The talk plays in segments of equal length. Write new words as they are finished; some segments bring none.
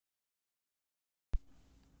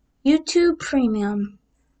YouTube Premium.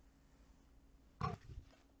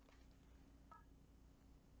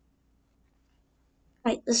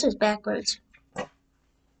 Wait, this is backwards. Who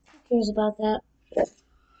cares about that?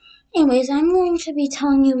 Anyways, I'm going to be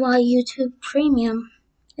telling you why YouTube Premium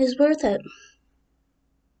is worth it.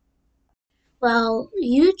 Well,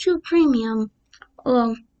 YouTube Premium,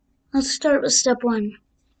 well, let's start with step one.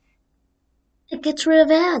 It gets rid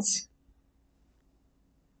of ads.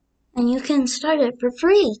 And you can start it for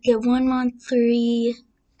free. Get 1 month free.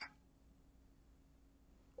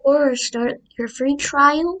 Or start your free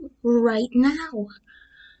trial right now.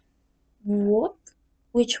 What?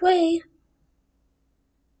 Which way?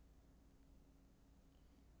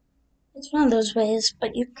 It's one of those ways,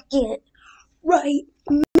 but you can get right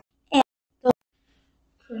now.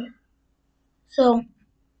 So,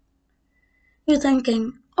 you're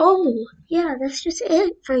thinking, oh, yeah, that's just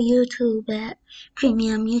it for YouTube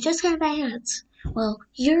Premium. You just have ads. Well,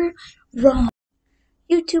 you're wrong.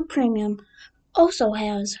 YouTube Premium also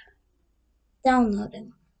has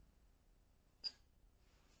downloading.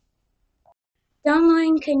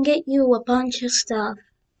 Downloading can get you a bunch of stuff.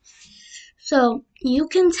 So, you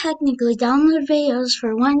can technically download videos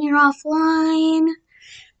for when you're offline.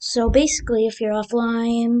 So basically, if you're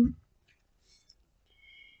offline,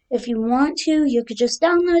 if you want to, you could just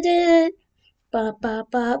download it.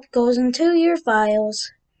 Goes into your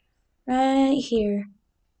files right here.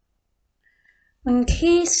 In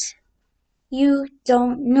case you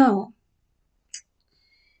don't know,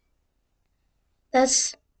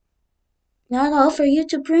 that's not all for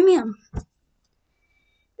YouTube Premium.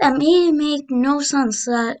 That may make no sense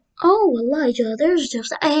that, oh, Elijah, there's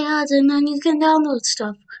just ads and then you can download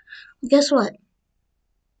stuff. Guess what?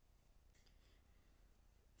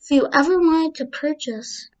 If you ever wanted to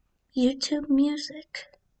purchase YouTube Music,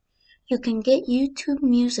 you can get YouTube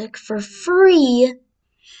Music for free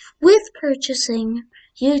with purchasing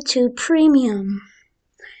YouTube Premium.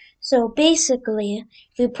 So basically,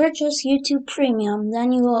 if you purchase YouTube Premium,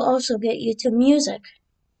 then you will also get YouTube Music.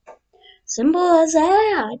 Simple as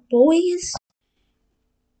that, boys.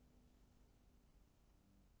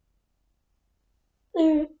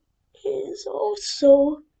 There is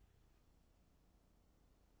also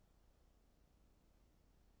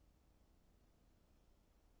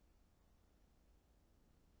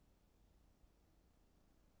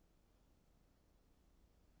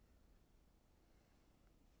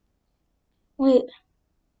wait.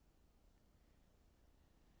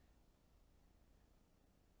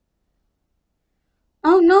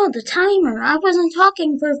 Oh no, the timer. I wasn't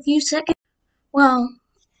talking for a few seconds. Well,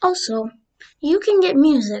 also, you can get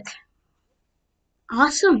music.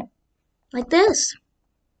 Awesome. Like this.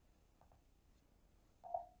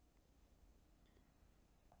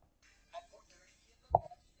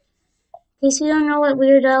 In case you don't know what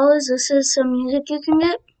Weird Al is, this is some music you can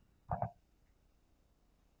get.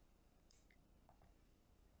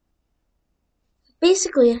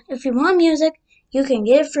 Basically, if you want music, you can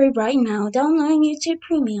get it free right now, downloading YouTube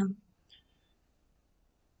Premium.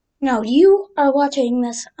 Now, you are watching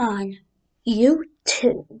this on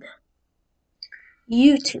YouTube.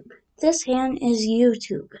 YouTube. This hand is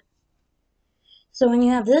YouTube. So when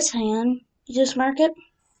you have this hand, you just mark it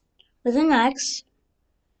with an X.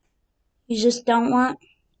 You just don't want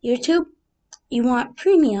YouTube. You want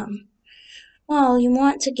Premium. Well, you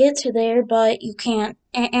want to get to there, but you can't.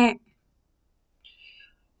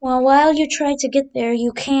 Well, while you try to get there,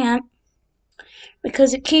 you can't.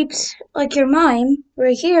 Because it keeps, like your mime,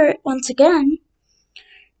 right here, once again,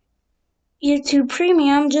 YouTube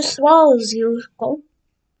Premium just swallows you. Go.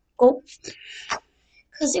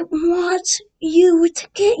 Because it wants you to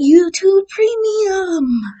get YouTube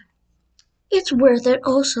Premium. It's worth it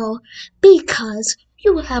also because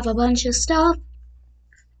you have a bunch of stuff.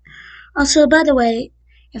 Also, by the way,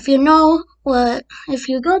 if you go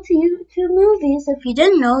to YouTube Movies, if you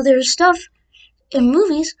didn't know, there's stuff in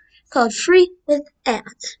movies called Free with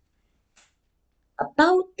Ads.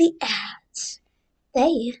 About the ads,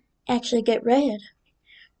 they actually get rid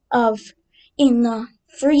of in the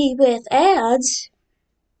free with ads,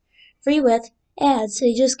 they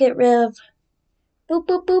just get rid of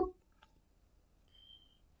boop,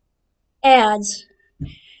 ads.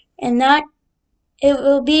 And that, it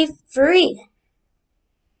will be free.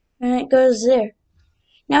 And it goes there.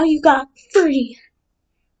 Now you got free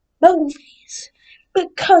movies.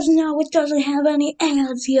 Because now it doesn't have any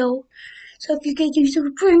ads, yo. So if you get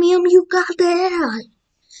YouTube Premium, you got that.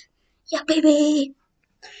 Yeah, baby.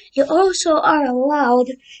 You also are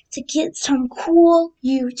allowed to get some cool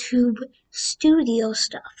YouTube studio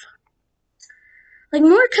stuff. Like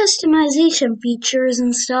more customization features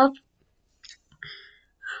and stuff.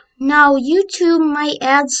 Now YouTube might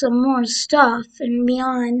add some more stuff and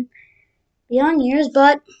beyond years,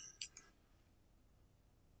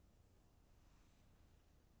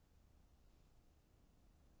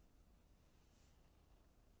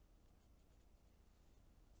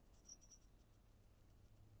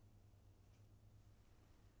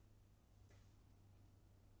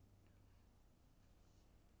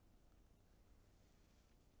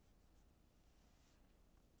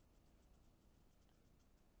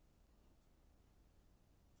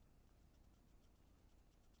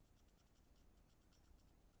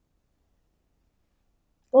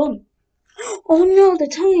 oh, oh no, the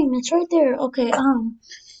time, it's right there. Okay,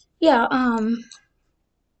 yeah,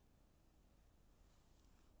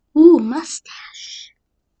 ooh, mustache.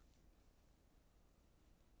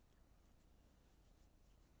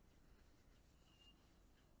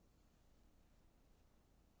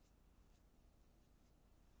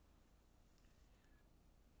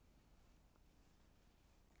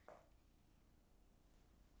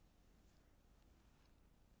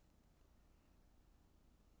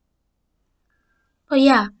 Oh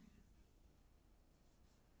yeah,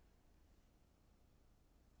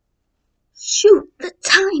 shoot the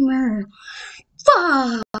timer.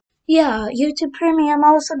 Fuck. Yeah, YouTube Premium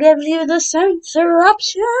also gives you the censor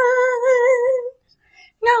option.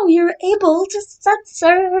 Now you're able to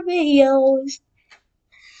censor videos.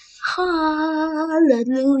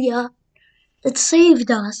 Hallelujah. It saved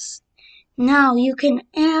us. Now you can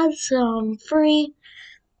add some free,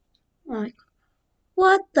 like,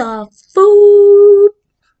 what the food?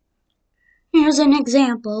 Here's an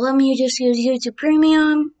example. Let me just use YouTube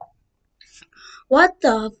Premium. What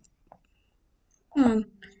the? Not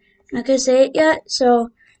gonna say it yet, so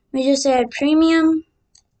let me just add Premium.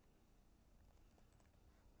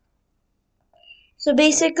 So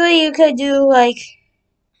basically, you could do like,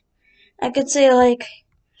 I could say like,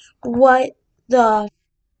 what the,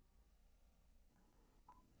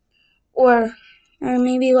 or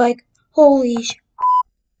maybe like, holy,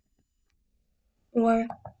 or,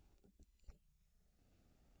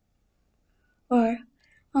 or,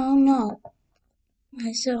 oh no,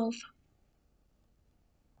 myself.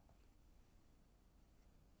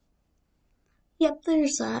 Yep,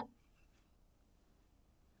 there's that.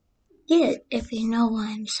 Get it if you know what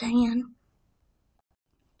I'm saying.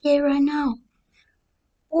 Get it right now.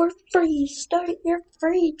 For free. Start your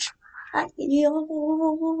free trial.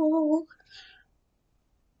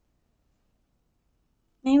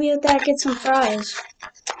 Maybe with that get some fries.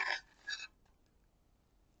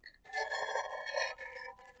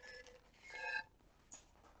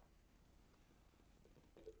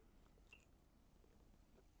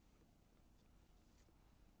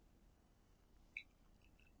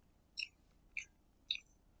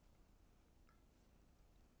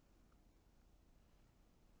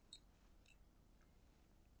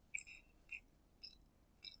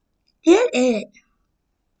 Get it.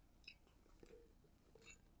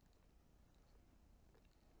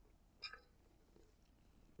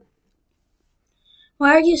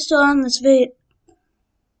 Why are you still on this video?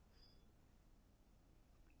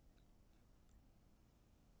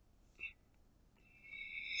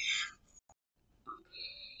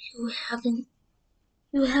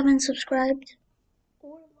 You haven't subscribed?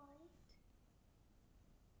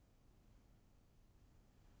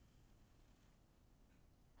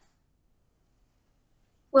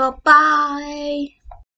 Well, bye.